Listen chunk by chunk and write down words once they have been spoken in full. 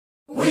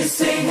We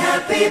sing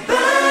happy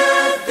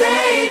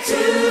birthday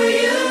to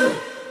you,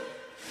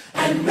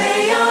 and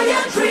may all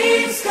your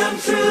dreams come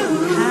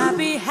true.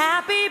 Happy,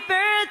 happy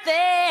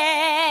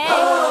birthday.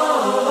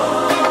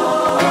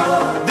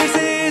 Oh, this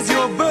is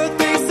your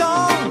birthday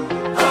song.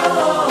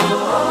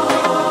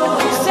 Oh,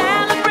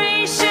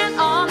 celebration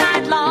all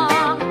night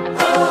long.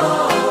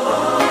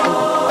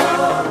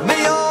 Oh,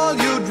 may all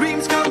your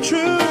dreams come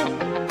true.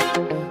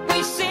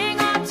 We sing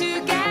all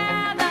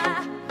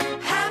together.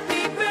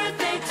 Happy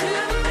birthday to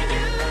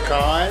you.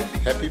 Kai,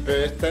 happy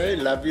birthday.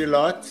 Love you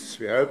lots.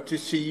 We hope to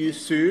see you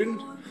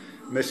soon.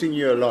 Missing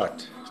you a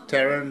lot.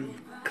 Taryn,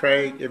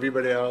 Craig,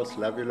 everybody else,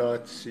 love you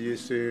lots. See you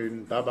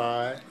soon.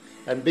 Bye-bye.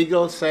 And Big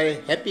Ol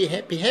say happy,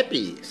 happy,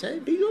 happy. Say,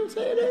 Big Ol,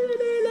 say hello,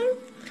 hello, hello.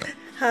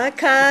 Hi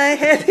Kai,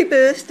 happy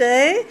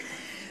birthday.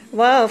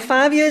 Wow,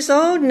 5 years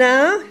old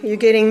now. You're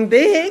getting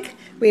big.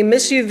 We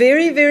miss you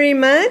very, very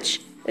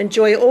much.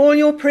 Enjoy all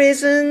your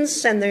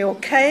presents and your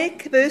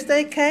cake,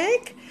 birthday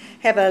cake.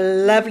 Have a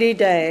lovely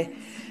day.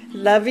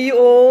 Love you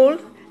all.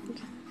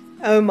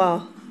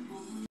 Omar.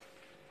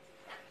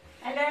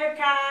 Hello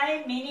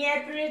Kai, many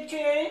happy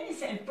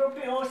returns, and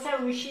probably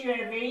also wish you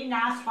a very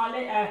nice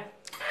holiday,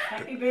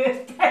 happy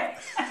birthday.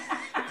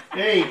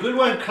 Hey, good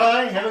one,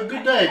 Kai. Have a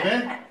good day,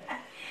 man.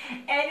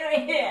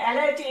 Anyway,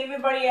 hello to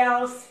everybody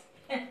else.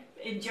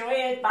 Enjoy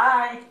it,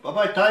 bye.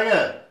 Bye-bye,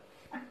 Tiger.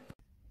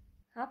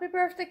 Happy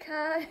birthday,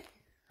 Kai.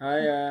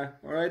 Hi,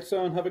 alright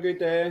son, have a good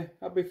day.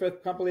 Happy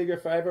 5th, can't believe you're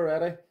 5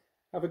 already.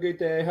 Have a good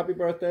day, happy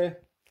birthday.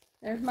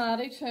 There's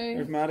Maddie too.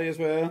 There's Maddie as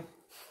well.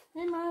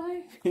 Hey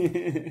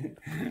Maddie.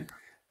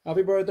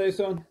 Happy birthday,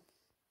 son.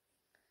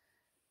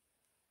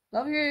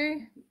 Love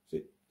you.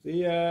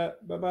 See ya,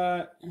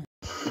 bye-bye.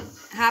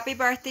 Happy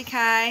birthday,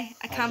 Kai.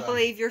 I can't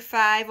believe you're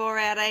 5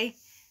 already.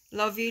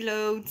 Love you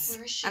loads.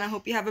 And I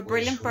hope you have a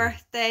brilliant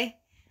birthday.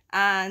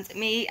 And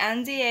me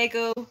and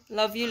Diego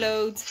love you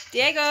loads.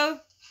 Diego!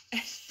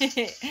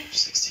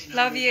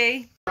 Love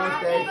you.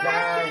 Birthday,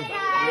 Kai.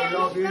 We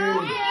love you.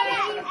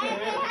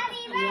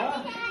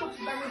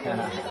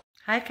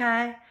 Hi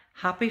Kai,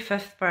 happy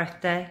 5th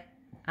birthday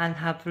and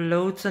have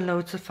loads and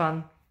loads of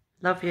fun.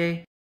 Love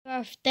you.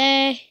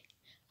 Birthday.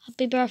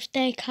 Happy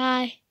birthday,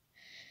 Kai.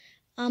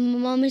 My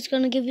mum is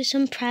going to give you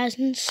some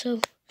presents, so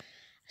I'll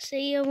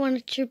see you when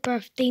it's your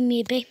birthday,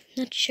 maybe.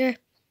 Not sure.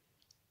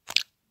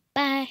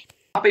 Bye.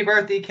 Happy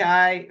birthday,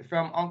 Kai,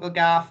 from Uncle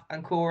Gaff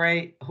and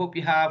Corey. Hope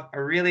you have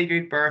a really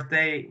good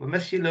birthday. We'll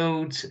miss you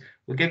loads.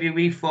 We'll give you a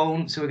wee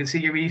phone so we can see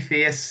your wee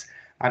face.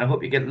 And I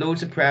hope you get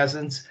loads of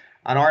presents.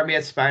 And our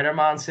mate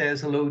Spider-Man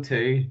says hello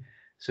too.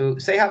 So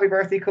say happy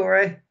birthday,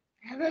 Corey.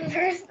 Happy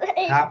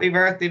birthday. Happy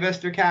birthday,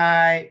 Mr.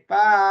 Kai.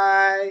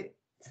 Bye.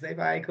 Say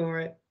bye,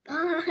 Corey.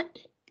 Bye.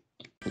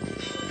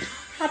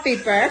 Happy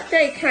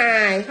birthday,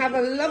 Kai. Have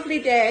a lovely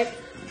day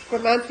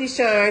from Auntie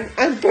Sharon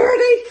and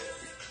Bertie.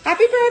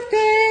 Happy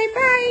birthday.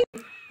 Bye.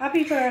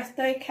 Happy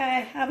birthday,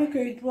 Kai. Have a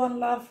good one,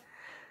 love.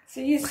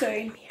 See you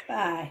soon.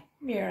 Bye.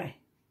 Mira.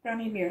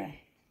 Granny Mira.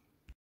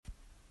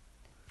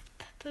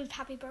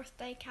 Happy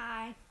birthday,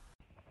 Kai.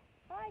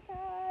 Hi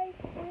Kai.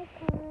 Hi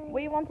Kai.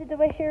 We wanted to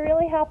wish you a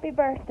really happy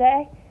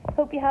birthday.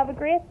 Hope you have a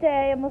great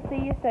day and we'll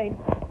see you soon.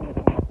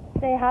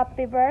 Say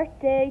happy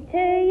birthday to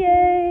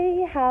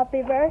you.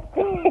 Happy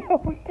birthday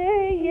to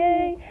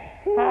you.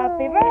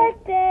 Happy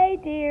birthday,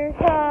 dear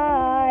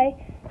Kai.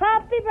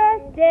 Happy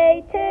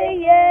birthday to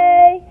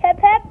you. Hip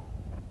hip.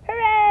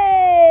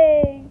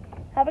 Hooray.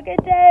 Have a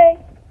good day.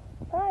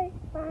 Bye.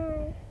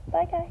 Bye.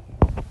 Bye, Kai.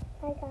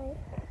 Bye, Kai.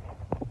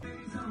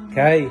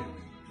 Kai,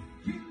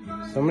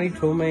 somebody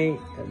told me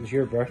it was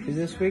your birthday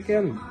this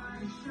weekend.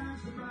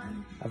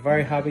 A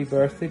very happy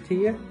birthday to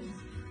you.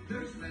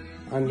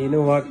 And you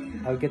know what?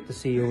 I'll get to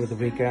see you over the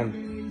weekend.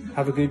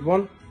 Have a good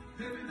one.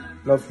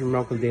 Love from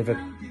Uncle David.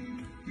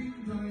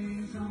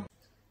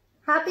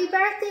 Happy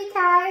birthday,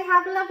 Kai.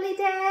 Have a lovely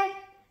day.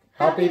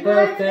 Happy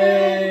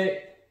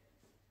birthday.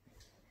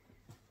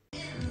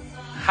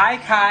 Hi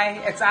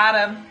Kai, it's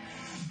Adam.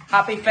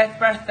 Happy 5th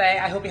birthday.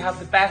 I hope you have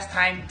the best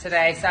time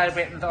today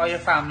celebrating with all your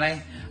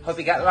family. Hope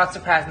you get lots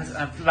of presents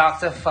and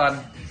lots of fun.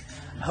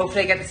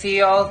 Hopefully I get to see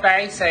you all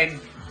very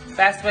soon.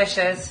 Best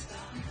wishes.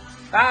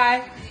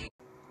 Bye.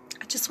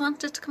 I just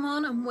wanted to come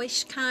on and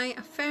wish Kai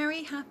a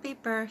very happy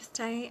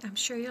birthday. I'm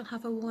sure you'll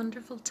have a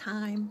wonderful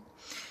time.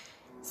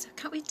 So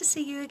can't wait to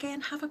see you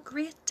again. Have a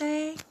great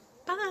day.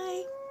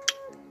 Bye.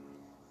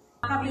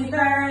 Happy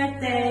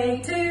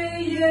birthday to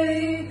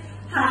you.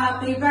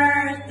 Happy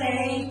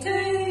birthday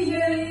to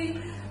you.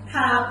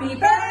 Happy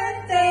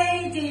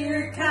birthday,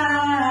 dear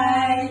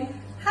Kai.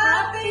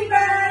 Happy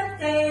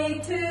birthday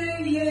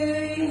to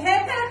you. Hip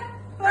hip.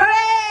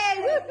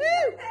 Hooray!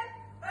 Woo-hoo!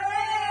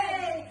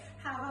 Hooray!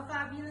 Have a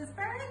fabulous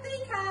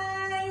birthday,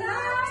 Kai.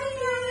 Love to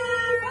you.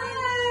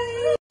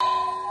 Bye.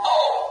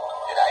 Oh,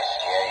 did I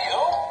scare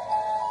you?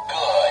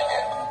 Good.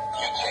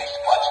 You taste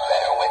much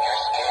better when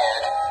you're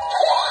scared.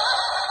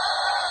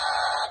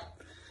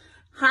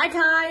 Hi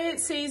Kai,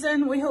 it's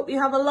Susan. We hope you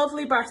have a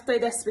lovely birthday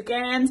this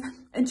weekend.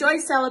 Enjoy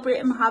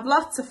celebrating, have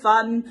lots of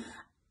fun,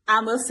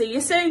 and we'll see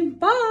you soon.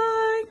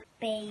 Bye!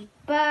 Happy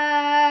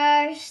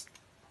birthday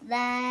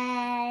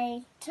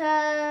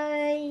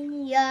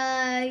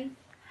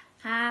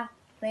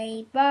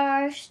Happy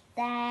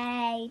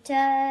birthday to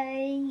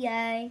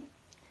you.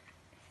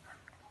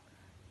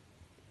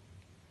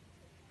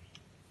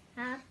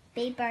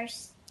 Happy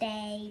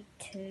birthday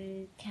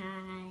to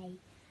Kai.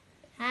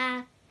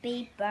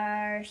 Happy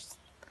birthday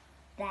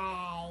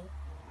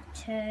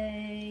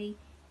to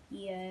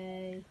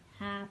you.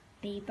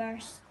 Happy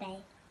birthday.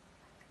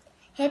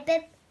 Hip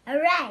hip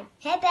hooray!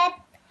 Hip hip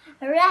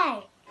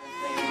hooray!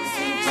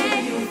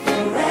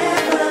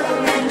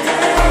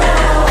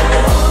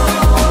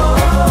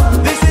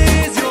 This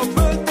is your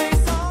birthday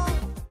song.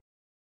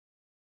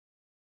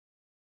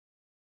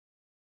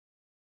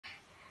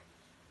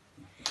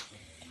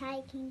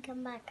 Kai can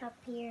come back up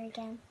here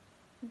again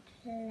and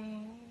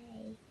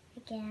play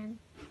again.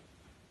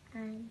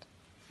 And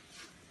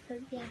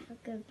hope you have a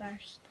good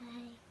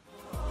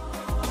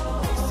birthday.